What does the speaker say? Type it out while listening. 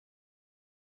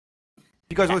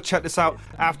you guys want to check this out,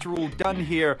 after all done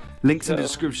here, links in the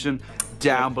description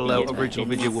down below. Original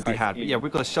video will be had. But yeah, we're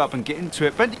going to shut up and get into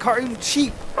it. Bendy cartoon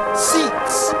cheap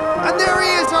seats. And there he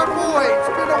is, our boy. It's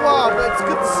been a while, but it's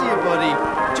good to see you, buddy.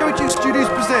 Joey Juice Studios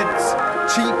presents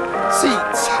cheap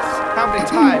seats. How many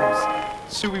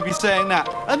times should we be saying that?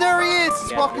 And there he is.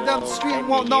 He's walking down the street and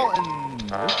whatnot.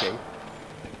 And okay.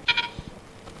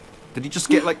 Did he just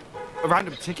get like a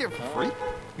random ticket for free?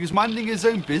 He was minding his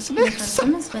own business?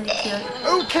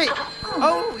 Okay.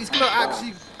 Oh, he's going to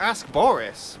actually ask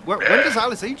Boris. When does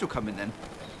Alice Angel come in then?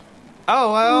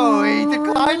 Oh, he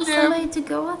declined him. Somebody to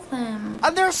go with him.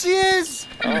 And there she is.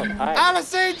 Oh, hi.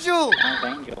 Alice Angel.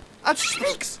 Hi, Angel. And she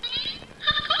speaks.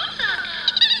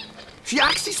 She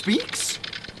actually speaks.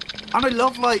 And I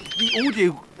love like the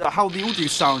audio, how the audio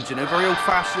sounds, you know, very old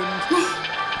fashioned.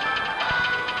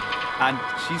 And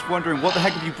she's wondering, what the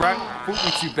heck have you brought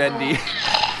me to, Bendy?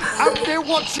 And they're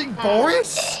watching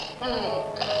Boris?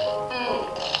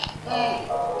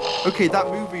 Okay, that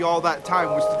movie all that time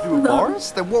was to do with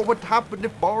Boris? Then what would happen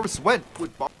if Boris went?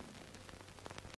 Would Boris